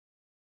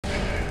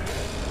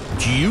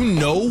Do you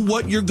know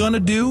what you're going to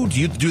do?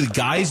 Do the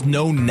guys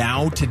know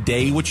now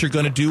today what you're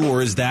going to do,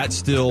 or is that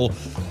still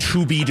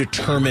to be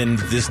determined,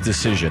 this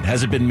decision?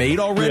 Has it been made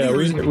already? Yeah,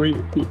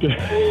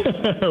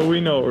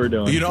 we know what we're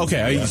doing.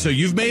 Okay. Yeah. So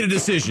you've made a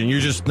decision. You're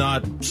just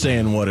not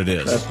saying what it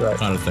is. That's right.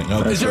 Kind of thing.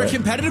 Okay. Is there a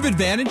competitive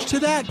advantage to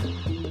that?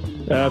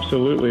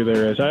 Absolutely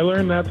there is. I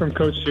learned that from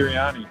Coach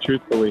Sirianni,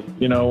 truthfully.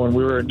 When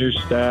we were a new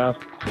staff,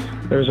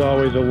 there's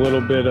always a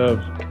little bit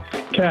of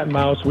cat and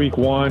mouse week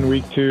 1,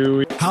 week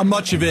 2. How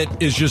much of it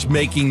is just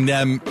making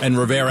them and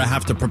Rivera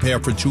have to prepare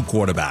for 2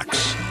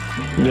 quarterbacks?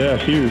 Yeah,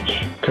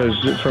 huge. Because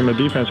from a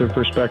defensive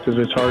perspective,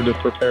 it's hard to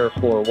prepare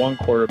for 1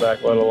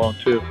 quarterback, let alone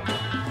 2.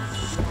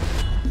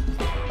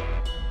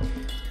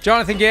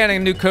 Jonathan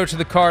Gannon, new coach of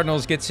the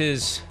Cardinals, gets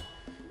his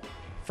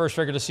first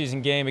regular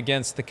season game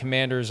against the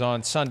Commanders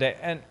on Sunday.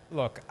 And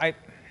look,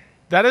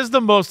 that is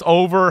the most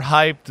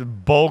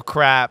overhyped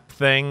bullcrap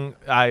thing.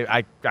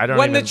 I don't.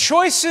 When the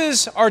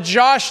choices are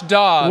Josh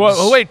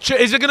Dobbs. Wait,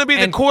 is it going to be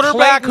the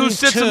quarterback who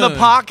sits in the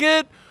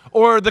pocket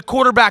or the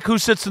quarterback who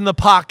sits in the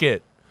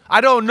pocket? I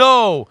don't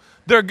know.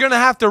 They're going to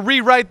have to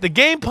rewrite the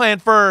game plan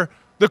for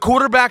the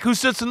quarterback who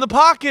sits in the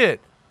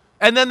pocket,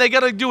 and then they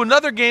got to do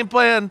another game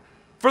plan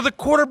for the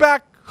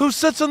quarterback who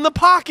sits in the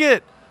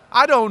pocket.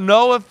 I don't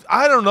know if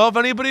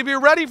anybody will be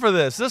ready for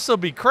this. This will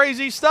be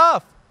crazy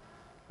stuff.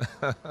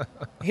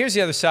 Here's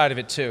the other side of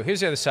it, too.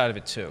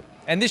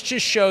 And this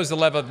just shows the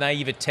level of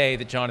naivete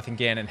that Jonathan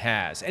Gannon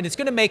has. And it's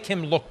going to make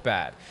him look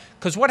bad.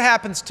 Because what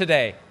happens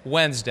today,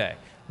 Wednesday?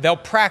 They'll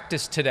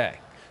practice today.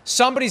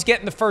 Somebody's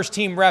getting the first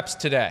team reps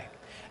today.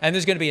 And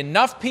there's going to be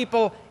enough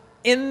people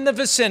in the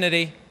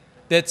vicinity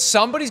that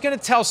somebody's going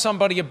to tell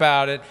somebody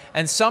about it,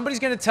 and somebody's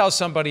going to tell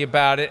somebody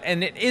about it.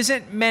 And it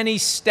isn't many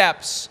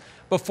steps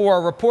before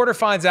a reporter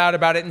finds out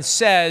about it and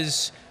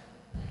says,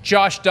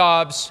 Josh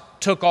Dobbs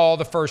took all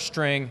the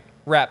first-string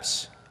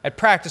reps at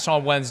practice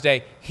on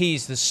Wednesday.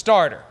 He's the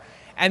starter.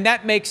 And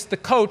that makes the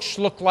coach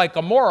look like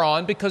a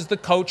moron because the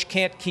coach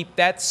can't keep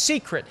that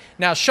secret.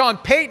 Now, Sean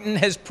Payton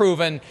has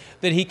proven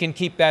that he can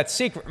keep that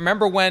secret.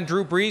 Remember when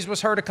Drew Brees was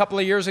hurt a couple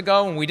of years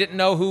ago and we didn't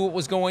know who it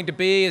was going to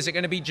be? Is it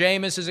going to be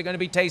Jameis? Is it going to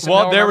be Taysom Hill?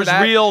 Well, there was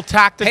real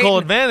tactical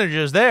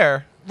advantages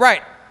there.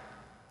 Right.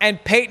 And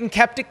Payton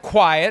kept it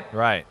quiet.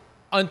 Right.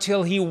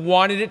 Until he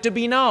wanted it to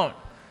be known.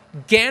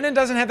 Gannon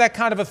doesn't have that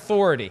kind of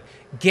authority.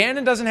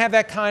 Gannon doesn't have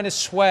that kind of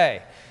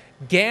sway.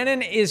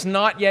 Gannon is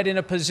not yet in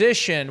a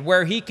position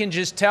where he can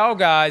just tell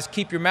guys,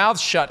 keep your mouths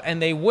shut,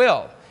 and they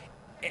will.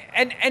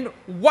 And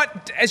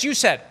what, as you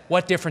said,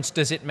 what difference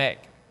does it make?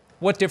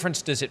 What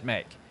difference does it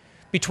make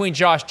between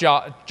Josh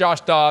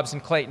Dobbs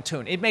and Clayton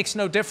Tune? It makes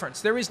no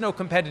difference. There is no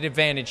competitive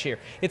advantage here.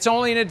 It's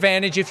only an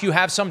advantage if you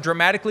have some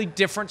dramatically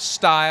different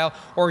style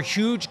or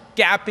huge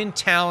gap in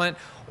talent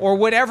or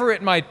whatever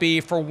it might be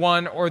for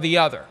one or the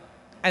other.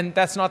 And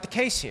that's not the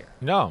case here.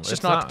 No, it's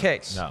just not the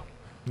case.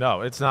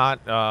 No, it's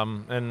not.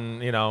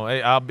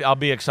 I'll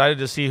be excited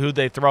to see who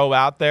they throw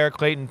out there.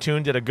 Clayton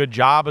Tune did a good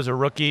job as a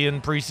rookie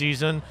in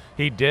preseason.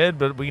 He did,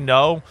 but we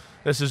know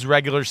this is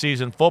regular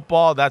season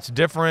football. That's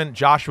different.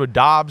 Joshua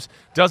Dobbs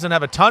doesn't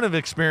have a ton of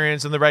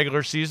experience in the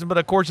regular season, but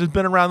of course has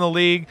been around the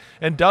league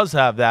and does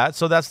have that.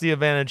 So that's the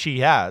advantage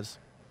he has.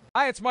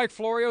 Hi, it's Mike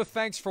Florio.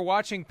 Thanks for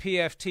watching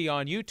PFT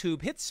on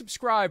YouTube. Hit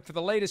subscribe for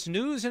the latest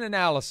news and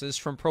analysis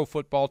from Pro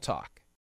Football Talk.